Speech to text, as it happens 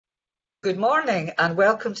Good morning and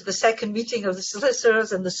welcome to the second meeting of the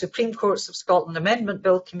Solicitors and the Supreme Courts of Scotland Amendment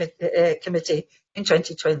Bill Committee in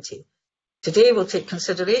 2020. Today we'll take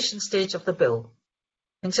consideration stage of the bill.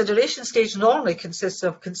 Consideration stage normally consists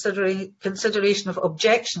of consideration of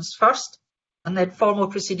objections first and then formal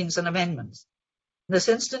proceedings and amendments. In this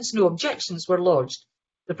instance, no objections were lodged.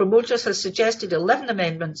 The promoters have suggested 11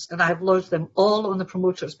 amendments and I have lodged them all on the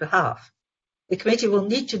promoters' behalf. The committee will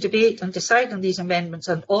need to debate and decide on these amendments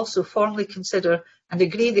and also formally consider and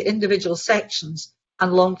agree the individual sections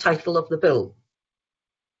and long title of the bill.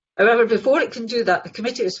 However, before it can do that, the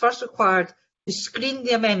committee is first required to screen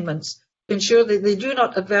the amendments to ensure that they do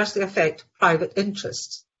not adversely affect private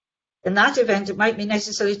interests. In that event, it might be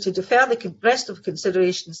necessary to defer the rest of the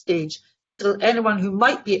consideration stage until anyone who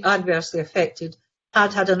might be adversely affected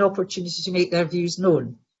had an opportunity to make their views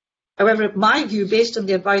known. However, my view, based on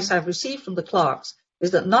the advice I've received from the clerks,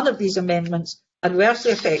 is that none of these amendments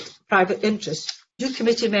adversely affect private interests. Do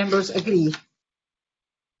committee members agree?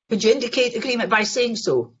 Could you indicate agreement by saying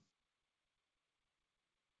so?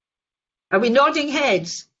 Are we nodding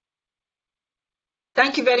heads?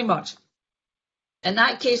 Thank you very much. In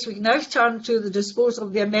that case, we can now turn to the disposal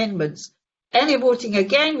of the amendments. Any voting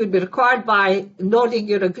again would be required by nodding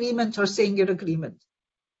your agreement or saying your agreement.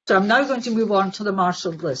 So I'm now going to move on to the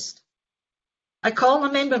marshalled list. I call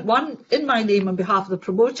Amendment 1 in my name on behalf of the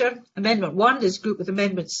promoter. Amendment 1 is grouped with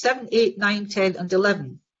Amendments 7, 8, 9, 10 and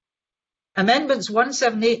 11. Amendments 1,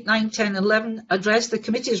 7, 8, 9, 10 and 11 address the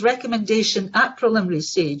committee's recommendation at preliminary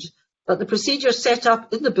stage that the procedure set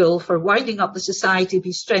up in the bill for winding up the society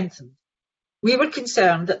be strengthened. We were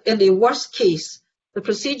concerned that in a worst case, the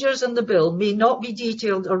procedures in the bill may not be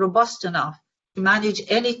detailed or robust enough to manage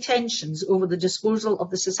any tensions over the disposal of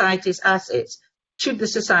the society's assets should the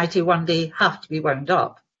society one day have to be wound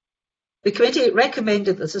up. The committee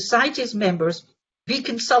recommended that the society's members be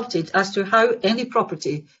consulted as to how any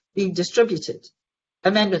property being distributed.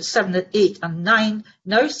 Amendments 7, 8 and 9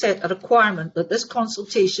 now set a requirement that this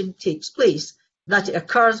consultation takes place, that it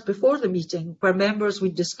occurs before the meeting where members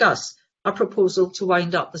would discuss a proposal to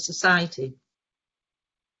wind up the society.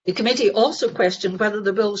 The committee also questioned whether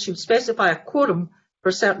the bill should specify a quorum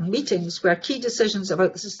for certain meetings where key decisions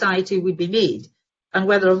about the society would be made, and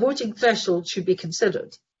whether a voting threshold should be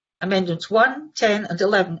considered. Amendments 1, 10 and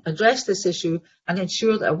 11 address this issue and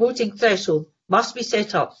ensure that a voting threshold must be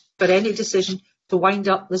set up for any decision to wind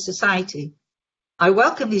up the society. I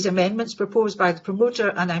welcome these amendments proposed by the promoter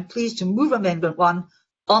and I'm pleased to move Amendment 1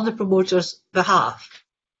 on the promoter's behalf.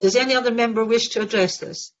 Does any other member wish to address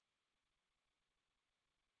this?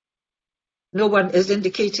 No one is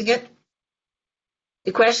indicating it.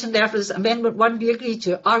 The question therefore is Amendment 1 be agreed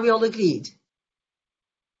to. Are we all agreed?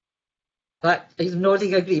 That is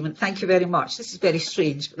nodding agreement. Thank you very much. This is very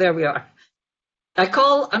strange, but there we are. I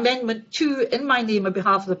call Amendment 2 in my name on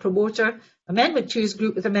behalf of the promoter. Amendment 2 is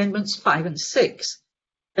grouped with Amendments 5 and 6.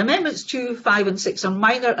 Amendments 2, 5 and 6 are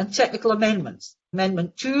minor and technical amendments.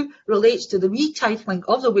 Amendment 2 relates to the retitling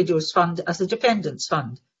of the Widows' Fund as the Dependents'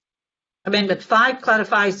 Fund. Amendment 5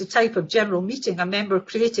 clarifies the type of general meeting a member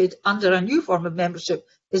created under a new form of membership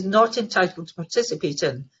is not entitled to participate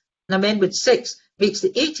in. And Amendment 6 makes the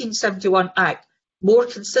 1871 Act more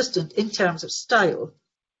consistent in terms of style.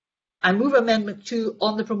 I move Amendment 2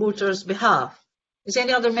 on the promoter's behalf. Does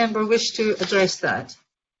any other member wish to address that?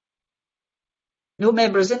 No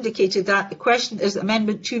member has indicated that. The question is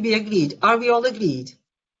Amendment 2 be agreed. Are we all agreed?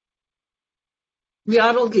 We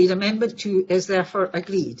are all agreed. Amendment 2 is therefore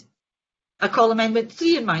agreed. I call Amendment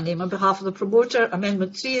 3 in my name on behalf of the promoter.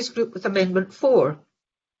 Amendment 3 is grouped with Amendment 4.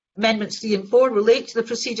 Amendments 3 and 4 relate to the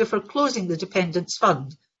procedure for closing the Dependents'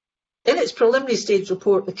 Fund. In its preliminary stage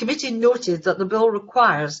report, the committee noted that the bill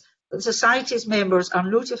requires that the Society's members are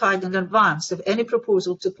notified in advance of any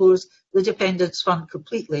proposal to close the Dependents' Fund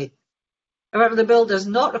completely. However, the bill does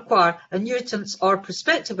not require annuitants or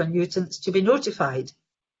prospective annuitants to be notified.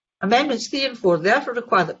 Amendments 3 and 4 therefore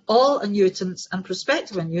require that all annuitants and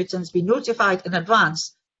prospective annuitants be notified in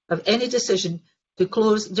advance of any decision to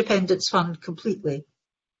close the Dependents' Fund completely.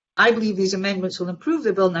 I believe these amendments will improve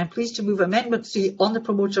the bill and I'm pleased to move Amendment 3 on the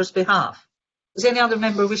promoter's behalf. Does any other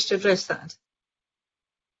member wish to address that?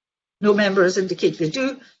 No member has indicated they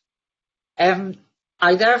do. The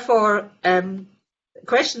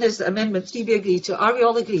question is that Amendment 3 be agreed to. Are we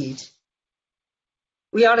all agreed?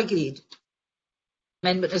 We are agreed.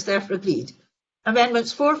 Amendment is therefore agreed.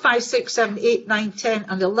 Amendments 4, 5, 6, 7, 8, 9, 10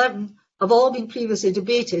 and 11 have all been previously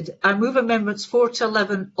debated. I move Amendments 4 to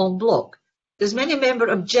 11 en bloc. Does any member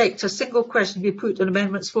object to a single question be put on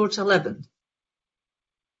Amendments 4 to 11?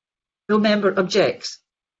 No member objects.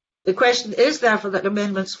 The question is therefore that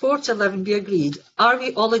Amendments 4 to 11 be agreed. Are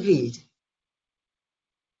we all agreed?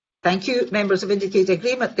 Thank you. Members have indicated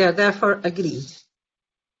agreement. They are therefore agreed.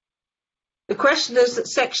 The question is that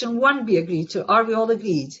section 1 be agreed to. Are we all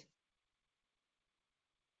agreed?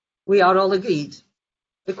 We are all agreed.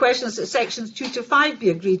 The question is that sections 2 to 5 be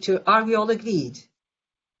agreed to. Are we all agreed?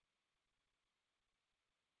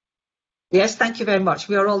 Yes, thank you very much.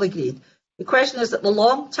 We are all agreed. The question is that the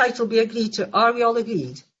long title be agreed to. Are we all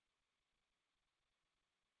agreed?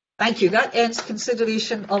 Thank you. That ends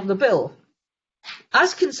consideration of the bill.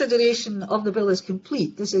 As consideration of the bill is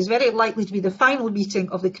complete, this is very likely to be the final meeting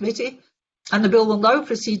of the committee, and the bill will now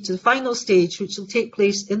proceed to the final stage, which will take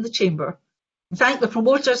place in the chamber. I thank the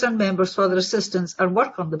promoters and members for their assistance and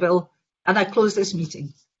work on the bill, and I close this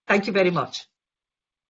meeting. Thank you very much.